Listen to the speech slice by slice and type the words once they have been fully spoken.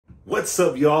What's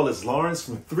up, y'all? It's Lawrence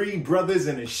from Three Brothers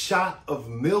and a Shot of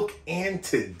Milk. And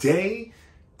today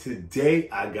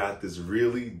I got this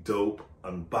really dope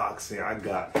unboxing. I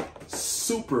got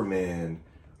Superman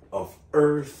of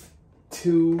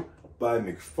Earth-2 by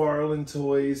Mcfarlane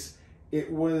Toys.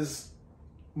 It was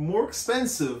more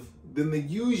expensive than the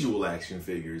usual action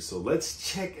figures. So let's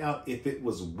check out if it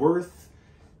was worth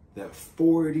that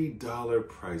 $40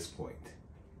 price point.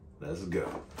 Let's go.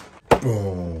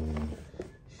 Boom.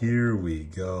 Here we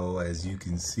go. As you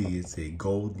can see, it's a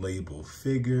gold label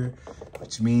figure,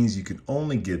 which means you can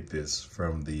only get this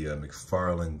from the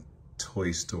Mcfarlane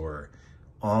Toy Store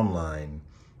online.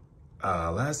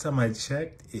 Last time I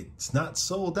checked, it's not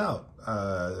sold out.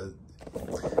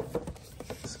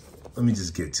 Let me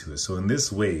just get to it. So in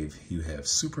this wave, you have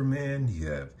Superman, you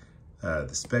have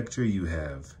the Spectre, you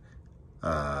have,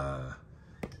 my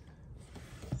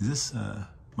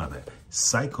bad,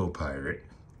 Psycho Pirate,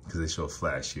 because they show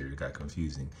Flash here, it got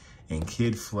confusing, and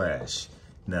Kid Flash.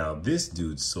 Now this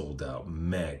dude sold out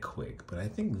mad quick, but I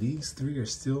think these three are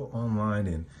still online,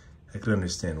 and I can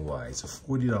understand why. It's a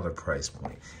 $40 price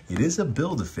point. It is a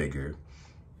Build-A-Figure.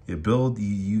 You build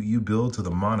to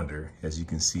the monitor. As you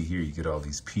can see here, you get all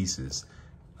these pieces.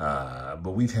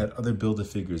 But we've had other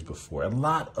Build-A-Figures before. A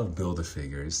lot of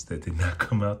Build-A-Figures that did not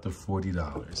come out to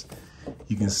 $40.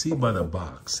 You can see by the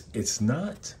box, it's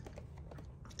not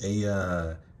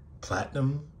a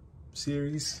Platinum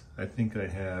series. I think I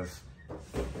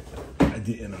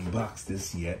didn't unbox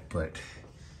this yet, but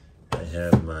I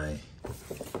have my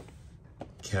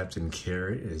Captain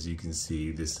Carrot. As you can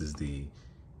see, this is the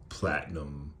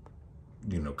Platinum,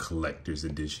 collector's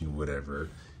edition, whatever.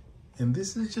 And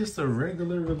this is just a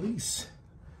regular release,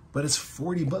 but it's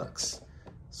 40 bucks.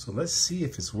 So let's see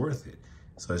if it's worth it.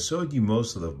 So I showed you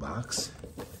most of the box.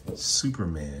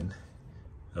 Superman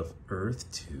of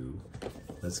Earth-2.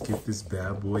 Let's get this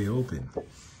bad boy open.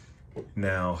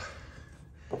 Now,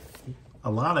 a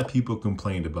lot of people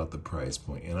complained about the price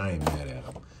point, and I ain't mad at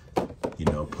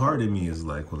them. Part of me is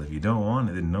like, well, if you don't want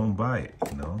it, then don't buy it,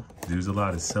 There's a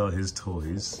lot to sell his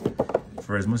toys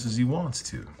for as much as he wants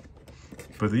to.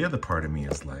 But the other part of me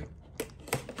is like,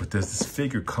 but does this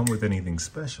figure come with anything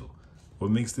special?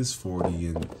 What makes this 40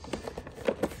 and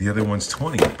the other one's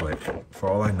 20? But for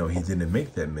all I know, he didn't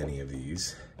make that many of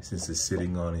these since it's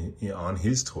sitting on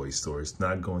his toy store. It's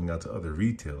not going out to other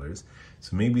retailers.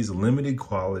 So maybe it's a limited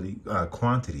quantity,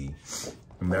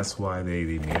 and that's why they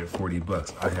made it 40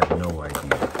 bucks. I have no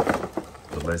idea.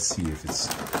 But let's see if it's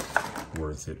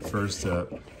worth it. First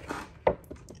up,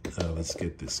 let's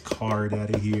get this card out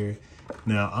of here.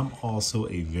 Now, I'm also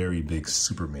a very big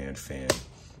Superman fan,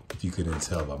 if you couldn't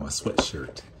tell by my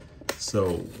sweatshirt.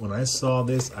 So when I saw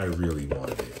this, I really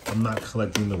wanted it. I'm not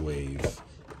collecting the wave.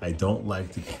 I don't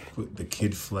like the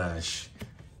Kid Flash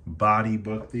body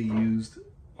buck they used,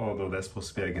 although that's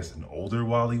supposed to be, I guess, an older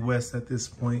Wally West at this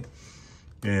point.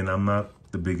 And I'm not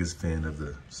the biggest fan of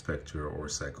the Spectre or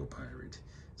Psycho Pirate,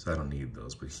 so I don't need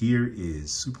those. But here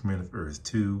is Superman of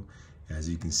Earth-2. As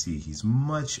you can see, he's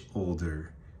much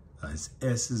older. His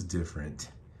S is different.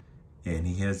 And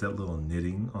he has that little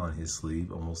knitting on his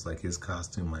sleeve, almost like his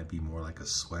costume might be more like a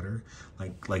sweater,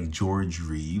 like George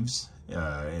Reeves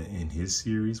in his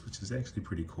series, which is actually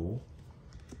pretty cool.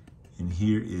 And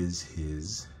here is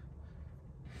his,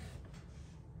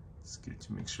 let's get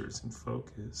to make sure it's in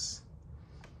focus,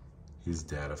 his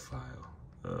data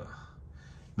file.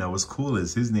 Now what's cool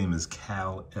is his name is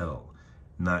Kal-El,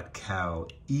 not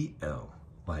Kal-El,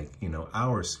 like,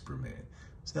 our Superman.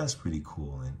 So that's pretty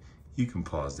cool. And you can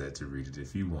pause that to read it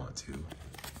if you want to.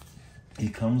 He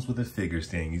comes with a figure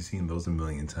stand. You've seen those a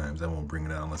million times. I won't bring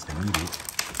it out unless I need it.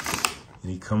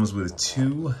 And he comes with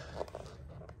 2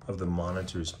 of the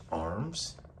monitor's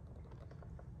arms,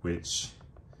 which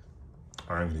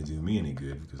aren't going to do me any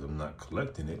good because I'm not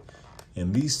collecting it.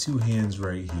 And these 2 hands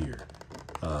right here.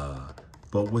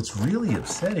 But what's really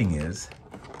upsetting is,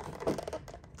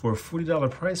 for a $40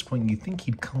 price point, you think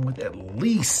he'd come with at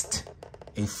least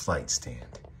a flight stand.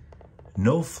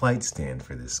 No flight stand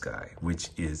for this guy,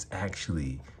 which is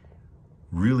actually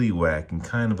really whack and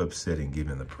kind of upsetting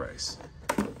given the price.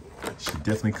 Should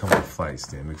definitely come with a flight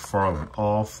stand. Mcfarlane,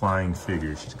 all flying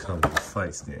figures should come with a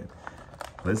flight stand.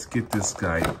 Let's get this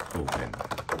guy open.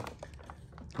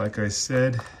 Like I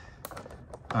said,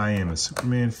 I am a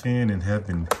Superman fan and have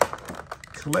been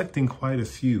collecting quite a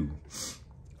few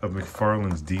of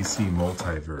Mcfarlane's DC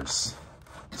Multiverse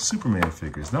Superman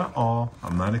figures. Not all,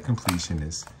 I'm not a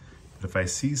completionist. But if I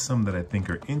see some that I think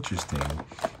are interesting,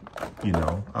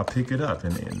 I'll pick it up.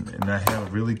 And I have a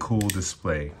really cool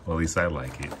display, well, at least I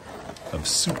like it, of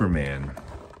Superman,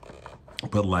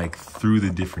 but like through the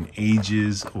different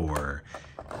ages or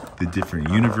the different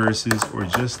universes or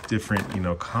just different, you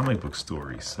know, comic book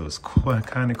stories. So it's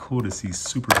kind of cool to see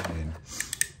Superman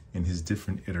in his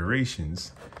different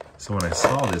iterations. So when I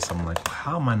saw this, I'm like, well,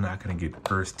 how am I not going to get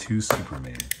Earth-2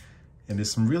 Superman? And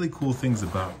there's some really cool things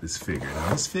about this figure. Now,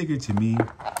 this figure to me,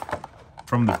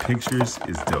 from the pictures,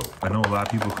 is dope. I know a lot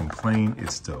of people complain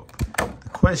it's dope. The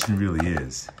question really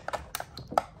is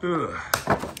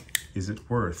it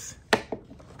worth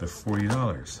the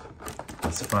 $40?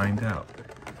 Let's find out.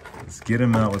 Let's get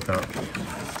him out without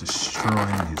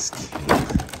destroying his cape.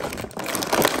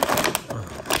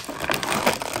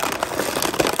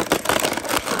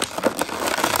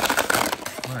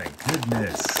 My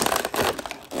goodness.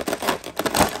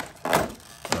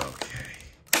 Okay.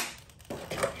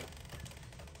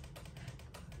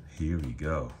 Here we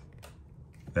go.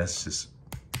 That's just...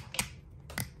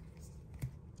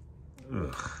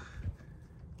 ugh.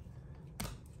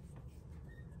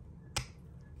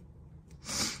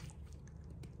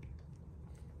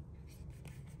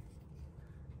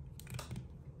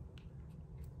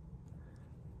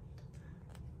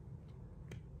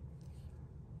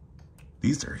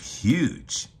 These are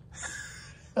huge.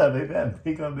 Are they that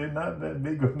big on? They're not that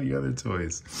big on the other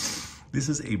toys. This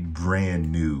is a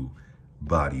brand new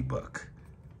body buck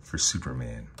for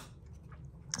Superman.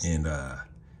 And I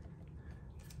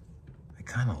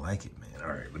kind of like it, man. All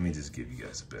right, let me just give you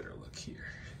guys a better look here.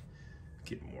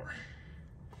 Get more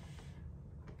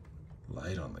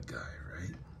light on the guy,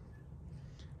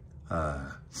 right?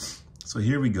 So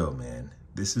here we go, man.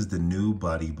 This is the new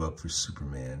body buck for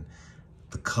Superman.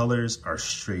 The colors are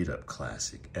straight up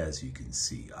classic, as you can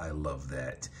see. I love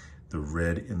that. The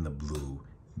red and the blue,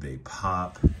 they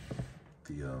pop.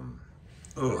 The,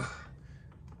 gotta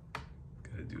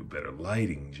do a better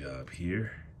lighting job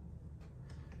here.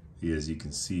 Yeah, as you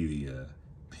can see, the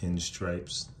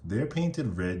pinstripes, they're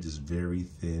painted red, just very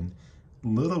thin.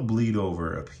 Little bleed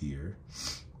over up here.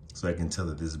 So I can tell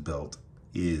that this belt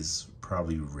is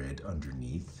probably red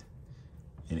underneath.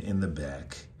 And in the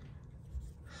back,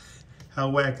 how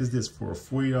whack is this? For a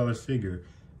 $40 figure,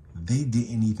 they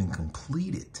didn't even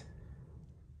complete it.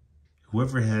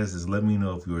 Whoever has this, let me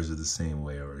know if yours are the same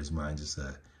way or is mine just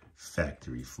a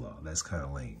factory flaw. That's kind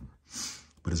of lame.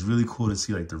 But it's really cool to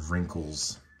see like the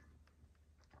wrinkles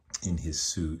in his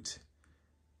suit.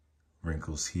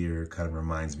 Wrinkles here kind of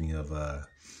reminds me of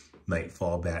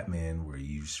Nightfall Batman, where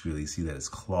you just really see that it's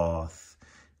cloth.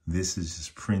 This is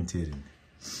just printed and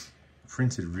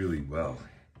printed really well,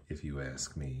 if you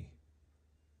ask me.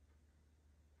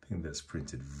 I think that's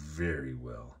printed very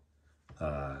well.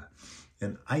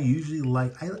 And I usually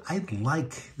like, I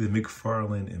like the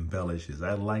Mcfarlane embellishes.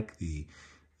 I like the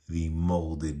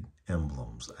molded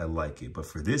emblems. I like it. But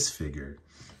for this figure,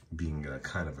 being a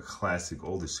kind of a classic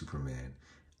older Superman,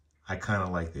 I kind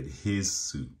of like that his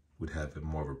suit would have it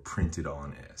more of a printed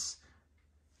on S.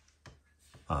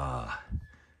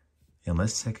 And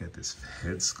let's check out this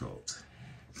head sculpt.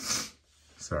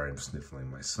 Sorry, I'm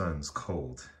sniffling. My son's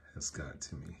cold has got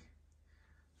to me.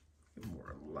 Get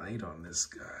more light on this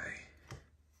guy.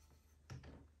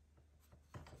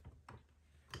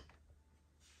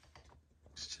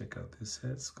 Let's check out this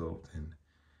head sculpt. And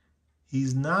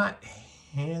he's not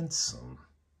handsome.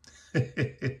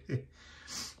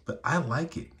 But I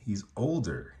like it. He's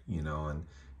older, you know, and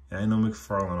I know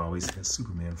Mcfarlane always has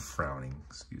Superman frowning,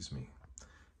 excuse me.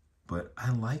 But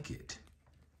I like it.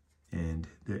 And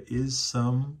there is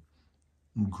some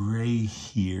gray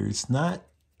here. It's not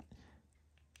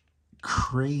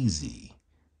crazy.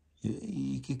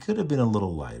 It could have been a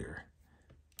little lighter,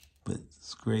 but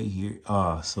it's gray here.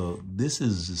 So this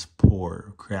is just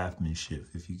poor craftsmanship,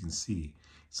 if you can see.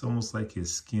 It's almost like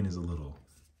his skin is a little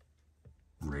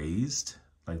raised,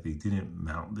 like they didn't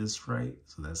mount this right.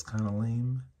 So that's kind of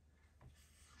lame,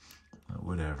 but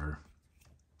whatever.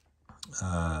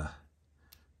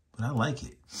 But I like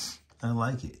it. I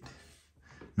like it.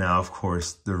 Now, of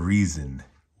course, the reason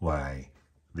why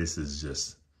this is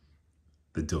just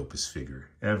the dopest figure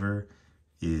ever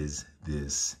is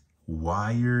this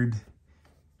wired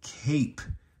cape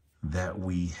that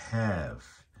we have.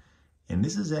 And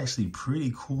this is actually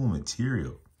pretty cool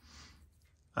material.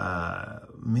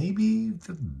 Maybe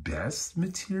the best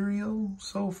material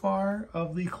so far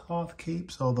of the cloth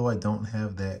capes, although I don't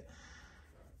have that,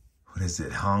 what is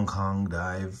it, Hong Kong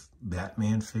dive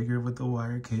Batman figure with the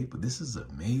wire cape. But this is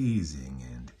amazing.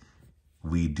 And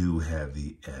we do have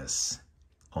the S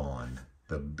on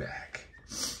the back.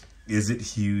 Is it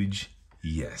huge?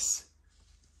 Yes.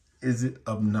 Is it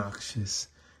obnoxious?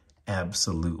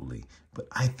 Absolutely. But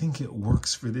I think it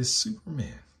works for this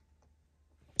Superman.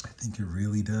 I think it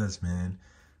really does, man.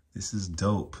 This is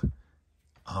dope.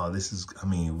 Oh, this is, I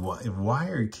mean, if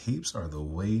wired capes are the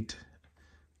way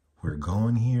we're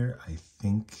going here, I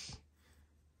think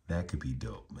that could be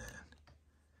dope, man.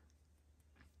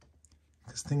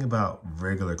 Because think about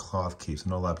regular cloth capes. I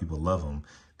know a lot of people love them.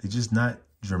 They're just not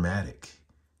dramatic,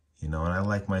 you know, and I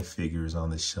like my figures on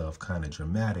the shelf kind of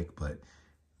dramatic, but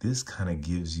this kind of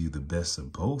gives you the best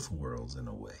of both worlds in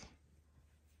a way.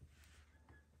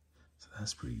 So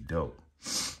that's pretty dope.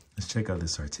 Let's check out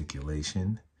this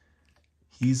articulation.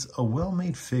 He's a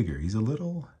well-made figure. He's a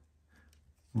little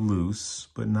loose,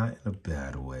 but not in a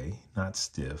bad way, not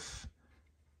stiff.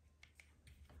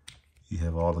 You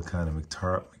have all the kind of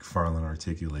Mcfarlane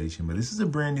articulation, but this is a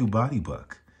brand new body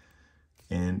buck.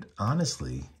 And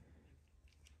honestly,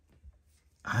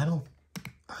 I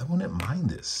wouldn't mind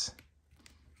this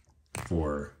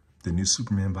for the new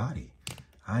Superman body.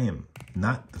 I am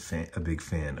not a big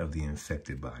fan of the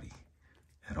infected body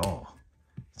at all.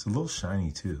 It's a little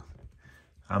shiny too.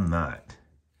 I'm not.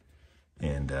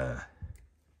 And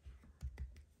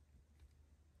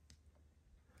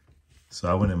so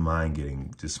I wouldn't mind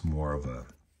getting just more of a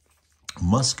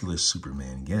muscular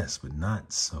Superman, yes, but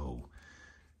not so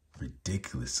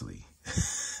ridiculously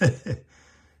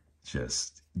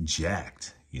just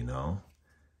jacked, you know?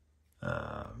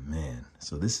 Man,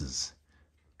 so this is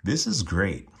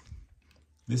great.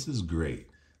 This is great.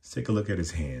 Let's take a look at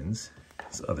his hands,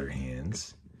 his other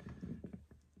hands.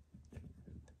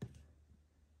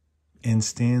 And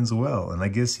stands well, and I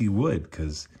guess he would,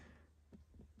 because,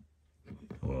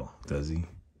 well, does he?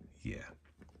 Yeah,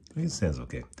 he stands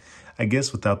okay. I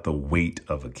guess without the weight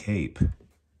of a cape,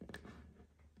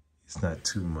 it's not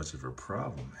too much of a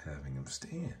problem having him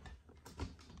stand.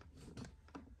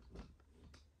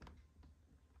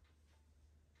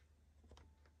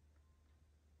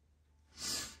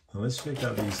 Now let's check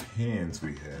out these hands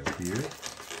we have here.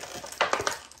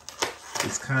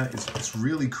 It's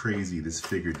really crazy this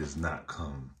figure does not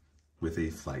come with a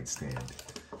flight stand.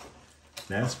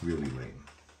 That's really lame.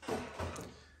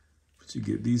 But you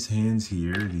get these hands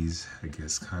here, these, I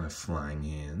guess, kind of flying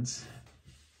hands.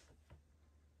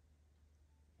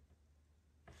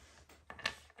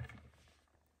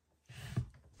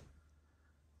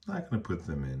 I'm not gonna put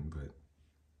them in, but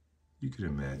you could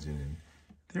imagine. And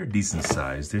they're decent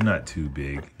size. They're not too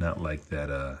big, not like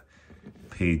that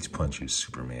Page Puncher's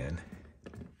Superman.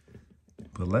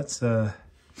 But let's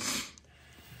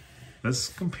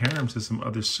compare them to some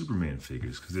other Superman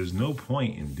figures, because there's no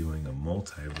point in doing a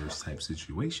multiverse type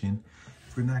situation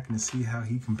if we're not going to see how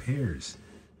he compares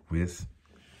with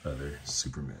other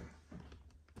Supermen.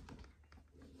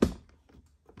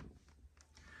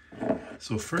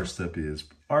 So first up is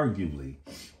arguably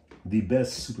the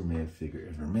best Superman figure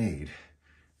ever made,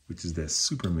 which is that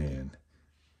Superman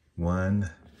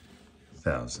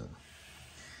 1000.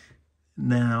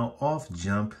 Now, off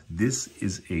jump, this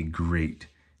is a great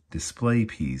display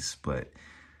piece, but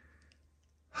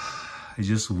I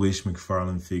just wish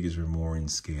Mcfarlane figures were more in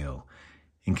scale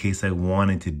in case I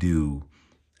wanted to do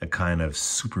a kind of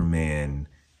Superman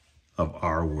of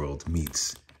our world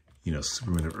meets, you know,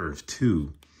 Superman of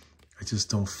Earth-2. I just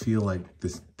don't feel like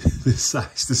this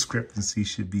size discrepancy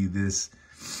should be this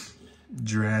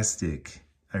drastic.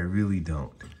 I really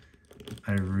don't.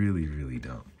 I really, really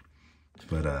don't.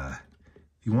 But if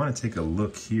you want to take a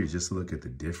look here, just to look at the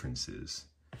differences,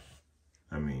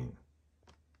 I mean,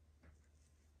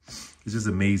 it's just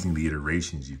amazing the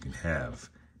iterations you can have.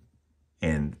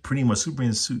 And pretty much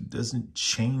Superman's suit doesn't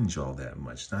change all that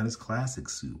much. Not his classic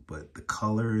suit, but the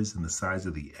colors and the size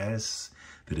of the S,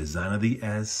 the design of the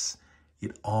S,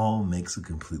 it all makes a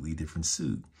completely different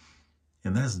suit.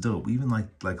 And that's dope. Even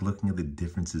like looking at the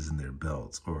differences in their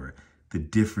belts, or the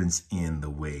difference in the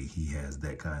way he has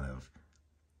that kind of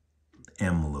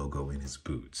M logo in his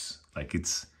boots. Like,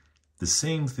 it's the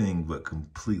same thing, but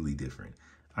completely different.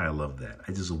 I love that.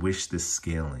 I just wish this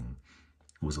scaling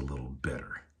was a little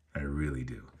better. I really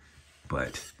do.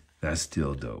 But that's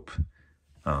still dope.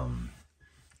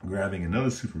 Grabbing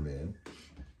another Superman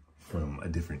from a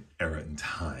different era in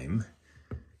time,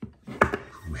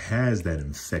 who has that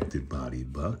infected body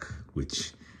buck,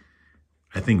 which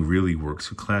I think really works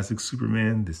for classic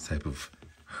Superman, this type of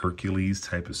Hercules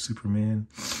type of Superman,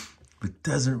 but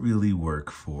doesn't really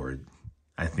work for,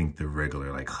 I think, the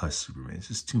regular like Hush Superman. It's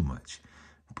just too much.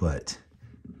 But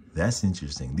that's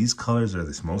interesting. These colors are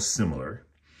the most similar,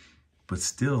 but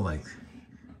still, like,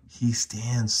 he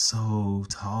stands so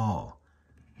tall.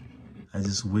 I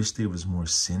just wish there was more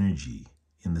synergy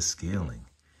in the scaling,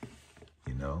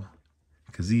 you know?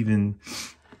 Because even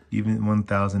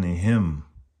 1000 and him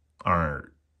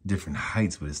are different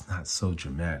heights, but it's not so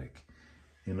dramatic.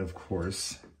 And of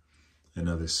course,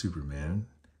 another Superman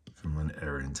from an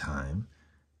error in time,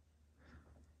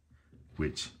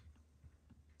 which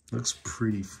looks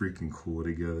pretty freaking cool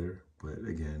together. But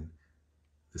again,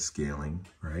 the scaling,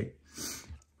 right?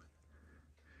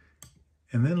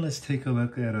 And then let's take a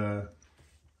look at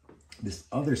this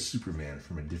other Superman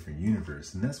from a different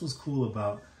universe. And that's what's cool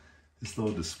about this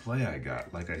little display I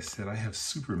got. Like I said, I have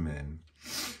Supermen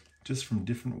just from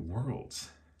different worlds.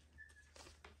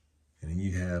 And then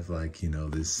you have, like, you know,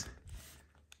 this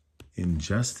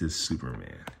Injustice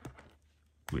Superman,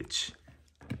 which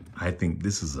I think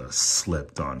this is a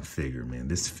slept on figure, man.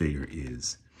 This figure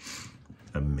is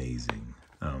amazing.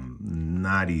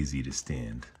 Not easy to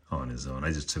stand on his own.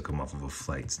 I just took him off of a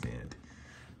flight stand.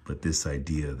 But this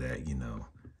idea that, you know,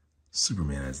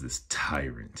 Superman has this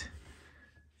tyrant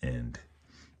and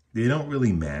they don't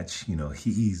really match. You know,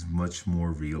 he's much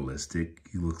more realistic.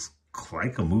 He looks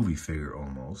like a movie figure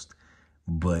almost.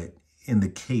 But in the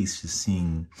case, just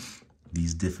seeing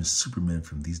these different Supermen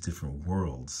from these different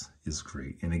worlds is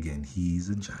great. And again, he's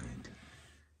a giant.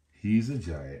 He's a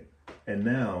giant. And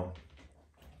now,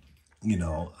 you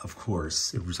know, of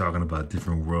course, if we're talking about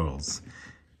different worlds,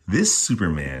 this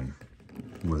Superman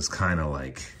was kind of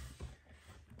like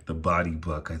the body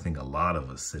buck. I think a lot of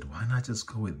us said, why not just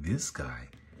go with this guy?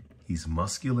 He's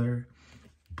muscular,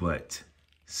 but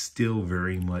still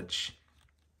very much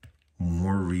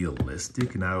more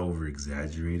realistic, not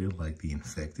over-exaggerated like the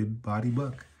infected body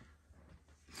buck.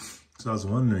 So I was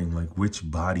wondering, like, which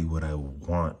body would I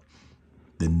want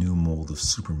the new mold of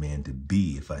Superman to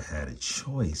be if I had a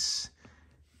choice?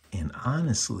 And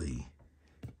honestly,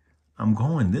 I'm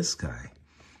going this guy.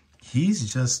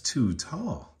 He's just too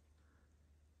tall.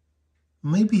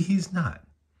 Maybe he's not.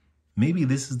 Maybe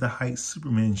this is the height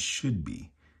Superman should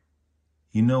be.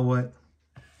 You know what?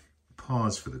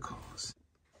 Pause for the cause.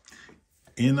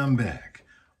 And I'm back.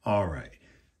 All right.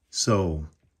 So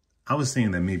I was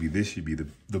saying that maybe this should be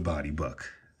the body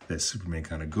buck that Superman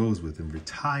kind of goes with and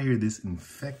retire this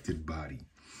infected body.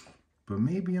 But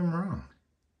maybe I'm wrong.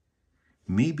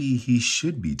 Maybe he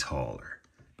should be taller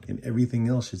and everything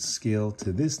else should scale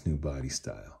to this new body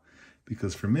style.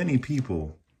 Because for many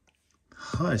people,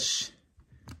 Hush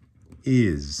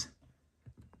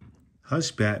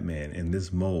Batman in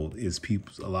this mold is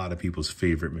a lot of people's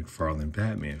favorite Mcfarlane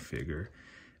Batman figure.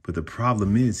 But the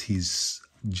problem is he's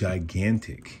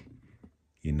gigantic.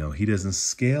 You know, he doesn't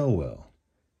scale well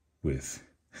with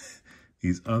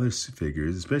these other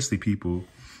figures, especially people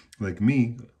like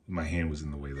me. My hand was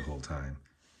in the way the whole time.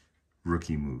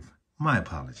 Rookie move. My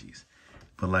apologies.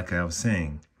 But like I was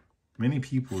saying, many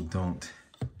people don't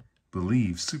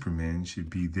believe Superman should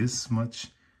be this much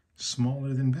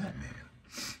smaller than Batman.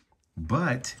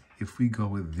 But if we go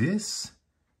with this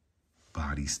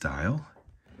body style,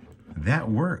 that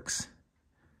works.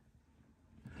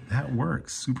 That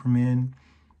works. Superman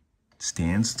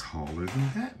stands taller than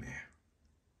Batman.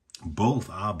 Both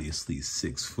obviously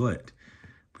 6 foot.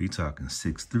 But you're talking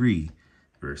 6'3"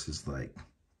 versus like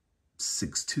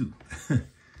 6'2".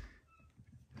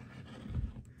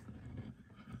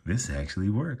 This actually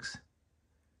works.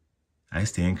 I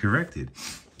stand corrected.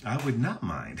 I would not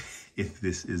mind if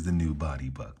this is the new body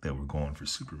buck that we're going for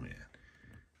Superman.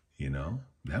 You know,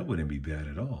 that wouldn't be bad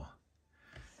at all.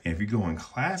 And if you're going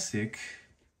classic,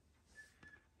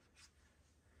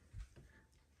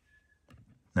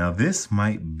 now this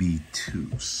might be too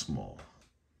small.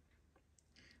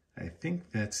 I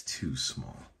think that's too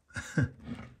small.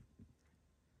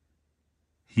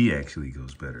 He actually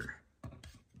goes better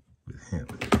with him.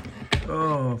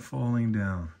 Oh, falling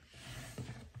down.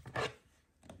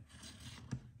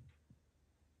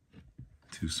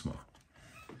 Too small.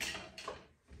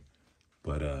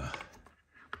 But,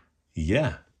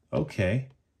 yeah, okay.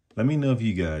 Let me know if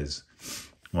you guys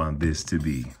want this to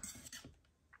be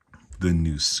the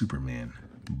new Superman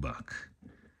buck.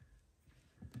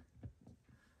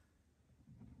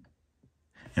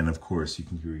 And of course, you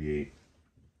can create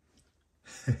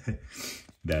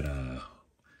that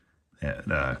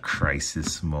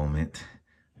crisis moment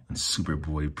when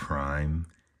Superboy Prime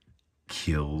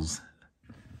kills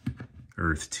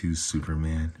Earth-2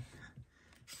 Superman.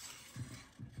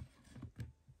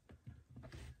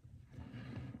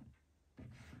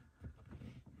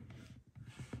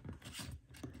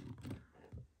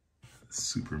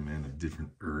 Superman of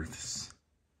different Earths.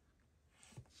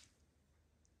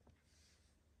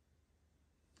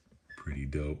 Pretty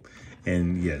dope.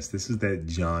 And yes, this is that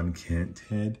John Kent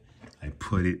head. I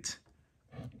put it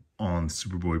on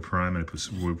Superboy Prime, and I put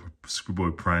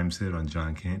Superboy Prime's head on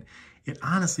John Kent. It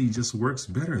honestly just works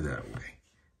better that way.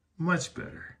 Much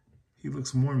better. He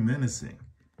looks more menacing.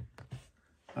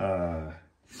 And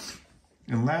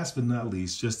last but not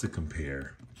least, just to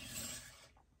compare,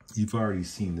 You've already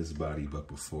seen this body buck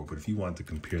before, but if you want to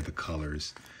compare the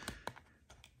colors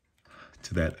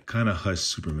to that kind of Hush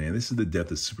Superman, this is the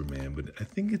Death of Superman, but I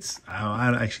think it's,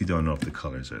 I actually don't know if the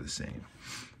colors are the same.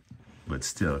 But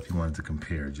still, if you wanted to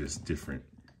compare just different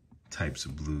types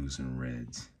of blues and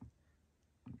reds,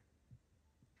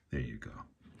 there you go.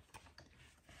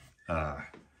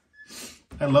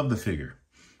 I love the figure.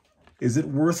 Is it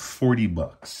worth 40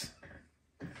 bucks?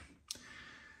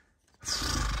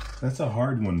 That's a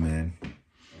hard one, man.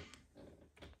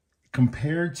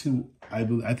 Compared to, I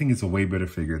think it's a way better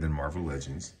figure than Marvel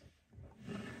Legends.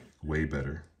 Way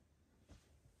better.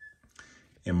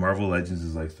 And Marvel Legends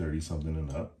is like 30 something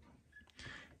and up.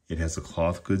 It has a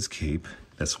cloth goods cape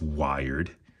that's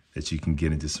wired, that you can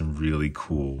get into some really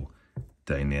cool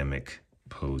dynamic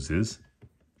poses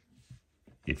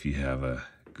if you have a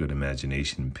good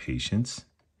imagination and patience.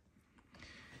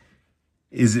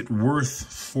 Is it worth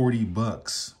 40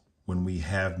 bucks when we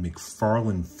have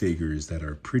Mcfarlane figures that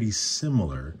are pretty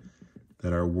similar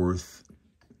that are worth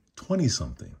 20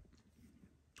 something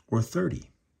or 30?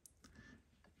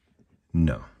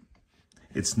 No,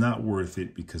 it's not worth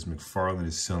it because Mcfarlane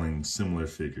is selling similar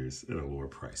figures at a lower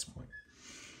price point.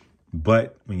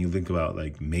 But when you think about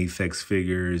like Mafex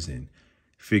figures and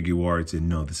Figure Arts, and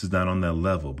no, this is not on that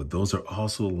level, but those are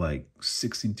also like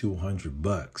 60 to 100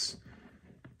 bucks.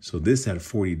 So this at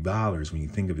 $40, when you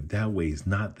think of it that way, is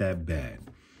not that bad.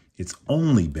 It's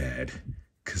only bad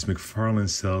because Mcfarlane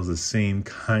sells the same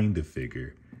kind of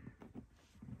figure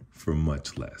for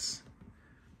much less.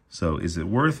 So is it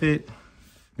worth it?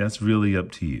 That's really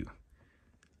up to you.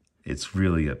 It's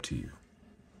really up to you.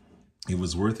 It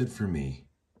was worth it for me.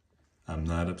 I'm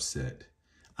not upset.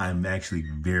 I'm actually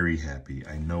very happy.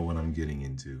 I know what I'm getting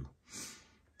into.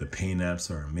 The paint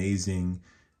apps are amazing.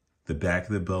 The back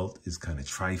of the belt is kind of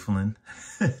trifling,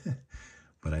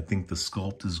 but I think the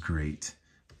sculpt is great.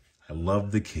 I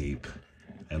love the cape.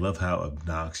 I love how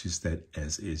obnoxious that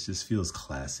S is. Just feels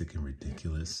classic and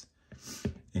ridiculous.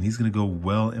 And he's going to go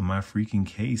well in my freaking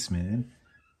case, man.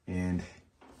 And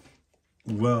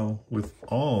well, with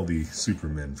all the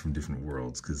Supermen from different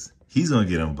worlds, because he's going to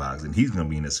get unboxed and he's going to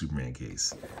be in a Superman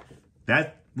case.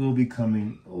 That will be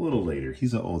coming a little later.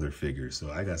 He's an older figure,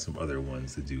 so I got some other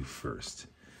ones to do first.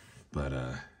 But,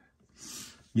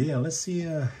 yeah, let's see,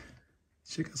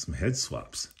 check out some head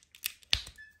swaps.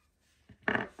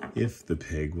 If the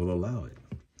peg will allow it.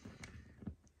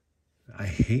 I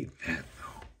hate that,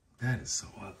 though. That is so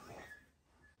ugly.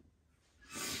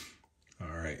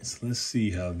 All right, so let's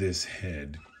see how this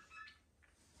head,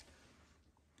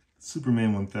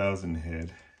 Superman 1000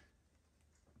 head,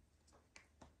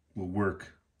 will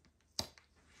work.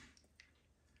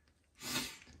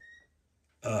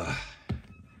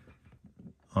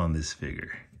 On this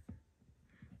figure.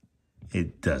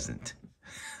 It doesn't.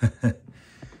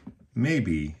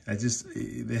 Maybe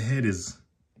the head is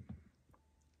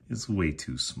way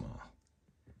too small.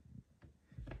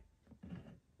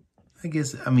 I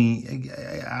guess, I mean,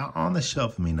 on the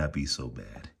shelf it may not be so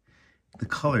bad. The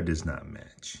color does not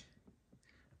match,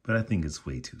 but I think it's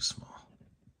way too small.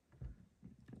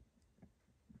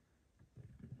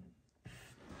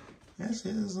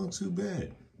 Actually, it doesn't look too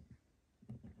bad.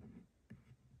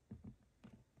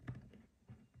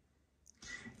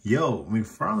 Yo,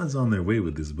 Mcfarlane's on their way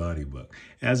with this body buck.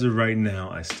 As of right now,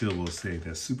 I still will say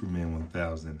that Superman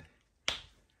 1000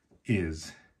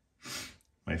 is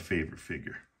my favorite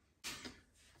figure.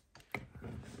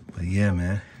 But yeah,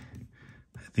 man,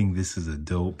 I think this is a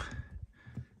dope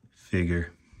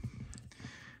figure.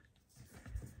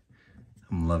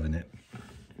 I'm loving it.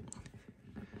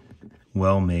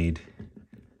 Well made,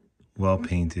 well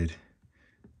painted.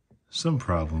 Some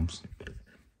problems,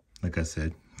 like I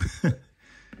said.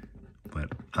 But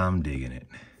I'm digging it.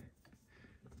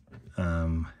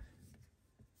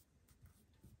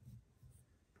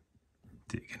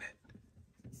 Digging it.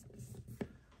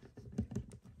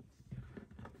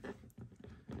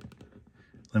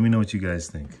 Let me know what you guys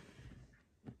think.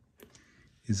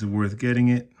 Is it worth getting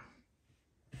it?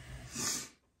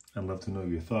 I'd love to know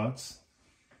your thoughts,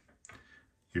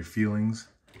 your feelings,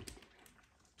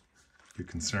 your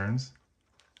concerns.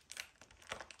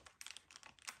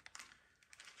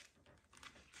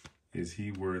 Is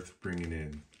he worth bringing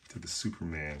in to the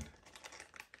Superman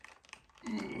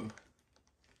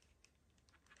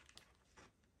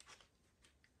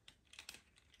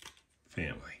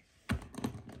family?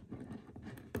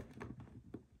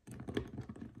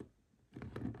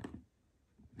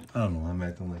 I don't know, I'm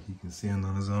acting like he can stand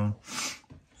on his own.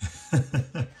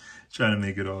 Trying to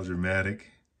make it all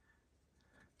dramatic.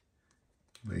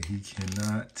 But he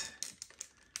cannot.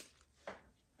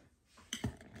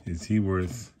 Is he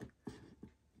worth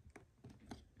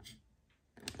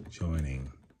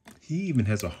joining. He even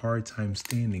has a hard time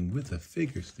standing with a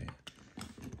figure stand.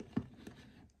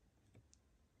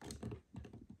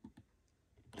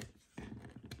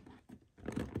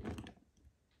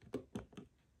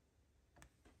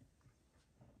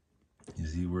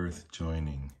 Is he worth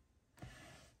joining?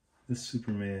 The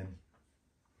Superman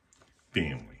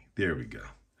family. There we go.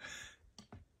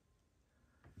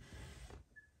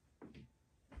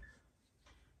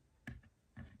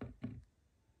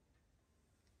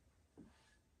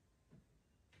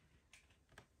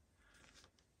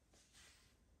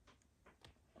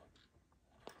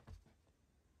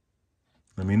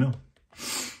 Let me know.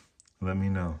 Let me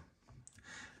know.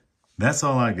 That's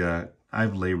all I got.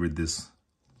 I've labored this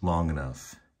long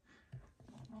enough.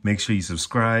 Make sure you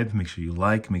subscribe. Make sure you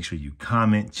like. Make sure you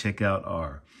comment. Check out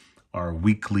our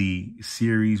weekly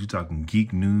series. We're talking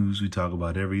geek news. We talk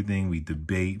about everything. We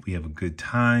debate. We have a good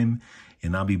time.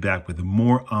 And I'll be back with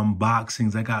more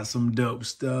unboxings. I got some dope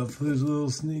stuff. There's a little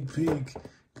sneak peek.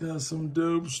 Got some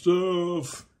dope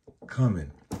stuff coming.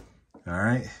 All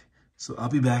right. So I'll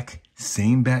be back,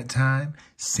 same bat time,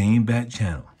 same bat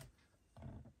channel.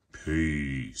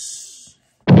 Peace.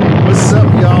 What's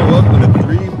up, y'all? Welcome to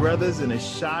Three Brothers and a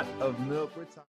Shot of Milk.